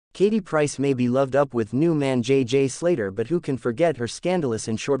Katie Price may be loved up with new man JJ Slater, but who can forget her scandalous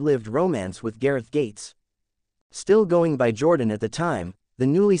and short-lived romance with Gareth Gates? Still going by Jordan at the time, the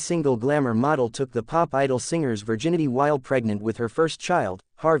newly single glamour model took the pop idol singer's virginity while pregnant with her first child,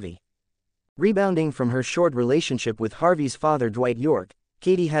 Harvey. Rebounding from her short relationship with Harvey's father Dwight Yorke,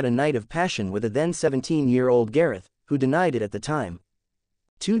 Katie had a night of passion with a then 17-year-old Gareth, who denied it at the time.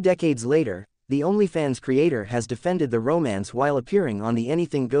 2 decades later, the OnlyFans creator has defended the romance while appearing on the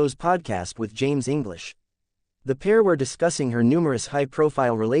Anything Goes podcast with James English. The pair were discussing her numerous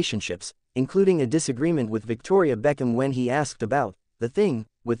high-profile relationships, including a disagreement with Victoria Beckham when he asked about the thing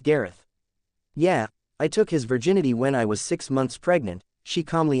with Gareth. "Yeah, I took his virginity when I was 6 months pregnant," she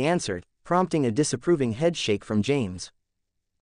calmly answered, prompting a disapproving headshake from James.